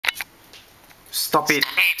Stop it.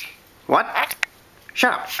 What?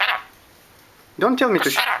 Shut up. Don't tell me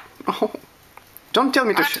to Oh. Don't tell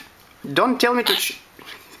me to Don't tell me to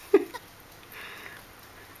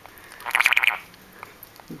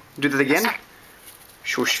Do that again.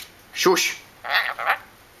 Shush. Shush.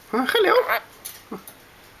 Hello.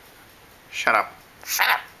 Shut up.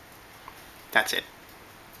 That's it.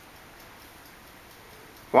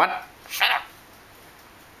 What?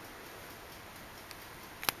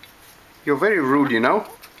 You're very rude, you know.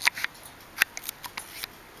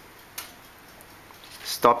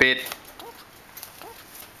 Stop it.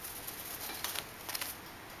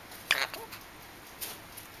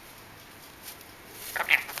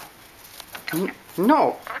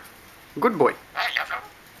 No. Good boy.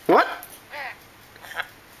 What?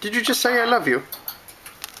 Did you just say I love you?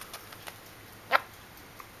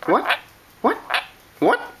 What? What?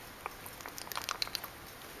 What?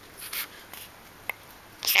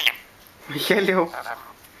 Hello.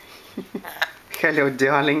 Hello,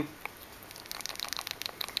 darling.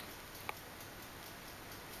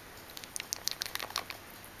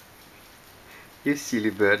 You silly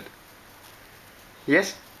bird.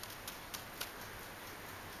 Yes?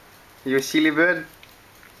 You silly bird?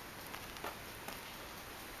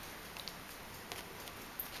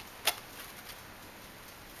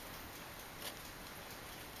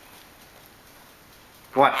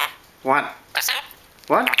 What? What?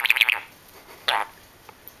 What?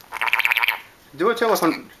 Do a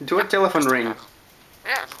telephone ring.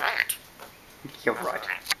 You're right.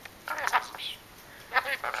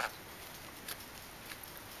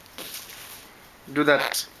 Do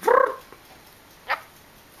that.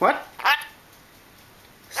 What?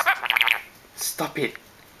 Stop it.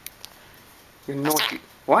 You naughty.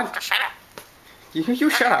 What? You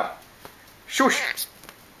shut up. Shush.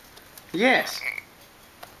 Yes.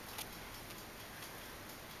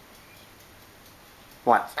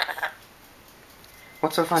 What?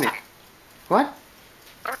 What's so funny? What?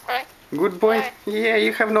 Good boy? Yeah,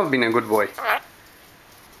 you have not been a good boy.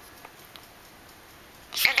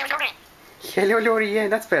 Hello, Lori. Yeah,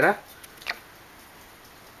 that's better.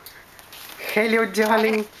 Hello,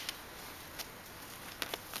 darling.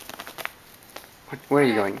 Where are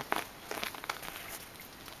you going?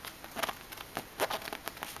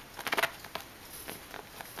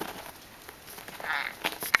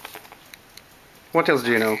 What else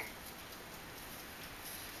do you know?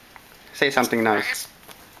 Say something nice.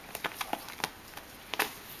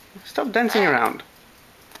 Stop dancing around.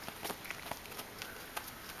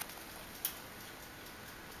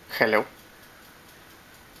 Hello.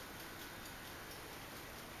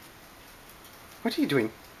 What are you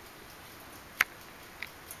doing?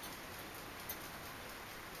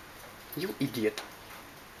 You idiot.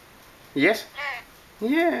 Yes?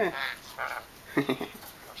 Yeah.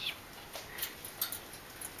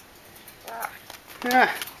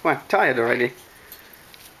 Ah, well, I'm tired already.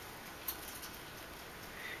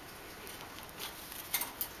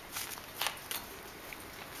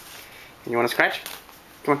 You want to scratch?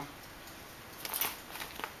 Come on.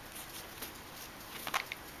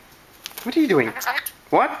 What are you doing?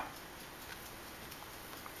 What?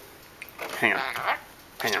 Hang on.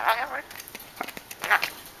 Hang on.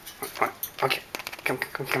 Okay.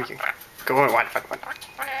 Come here. Go on. What?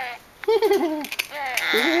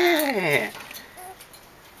 Yeah.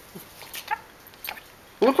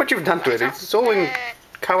 Look what you've done to it. It's all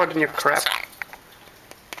covered in your crap.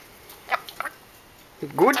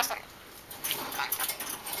 Good?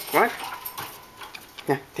 What?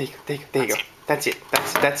 Yeah, there you go. That's it.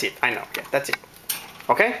 That's it. I know. Yeah, that's it.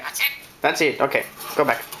 Okay? That's it. Okay. Go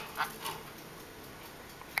back.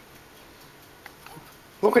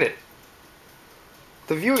 Look at it.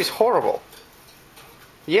 The view is horrible.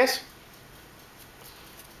 Yes?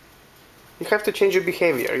 You have to change your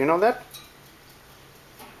behavior. You know that?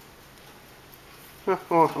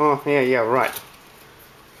 Oh, yeah, right.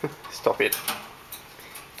 Stop it.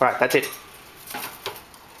 Right, that's it.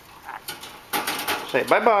 Say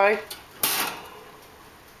bye-bye.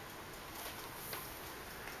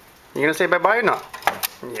 You gonna say bye-bye or not?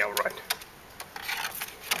 Yeah, right.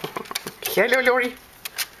 Hello, Lori.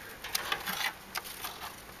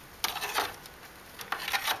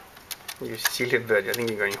 You silly bird. I think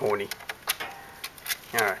you're going horny.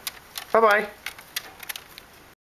 Alright. Bye-bye.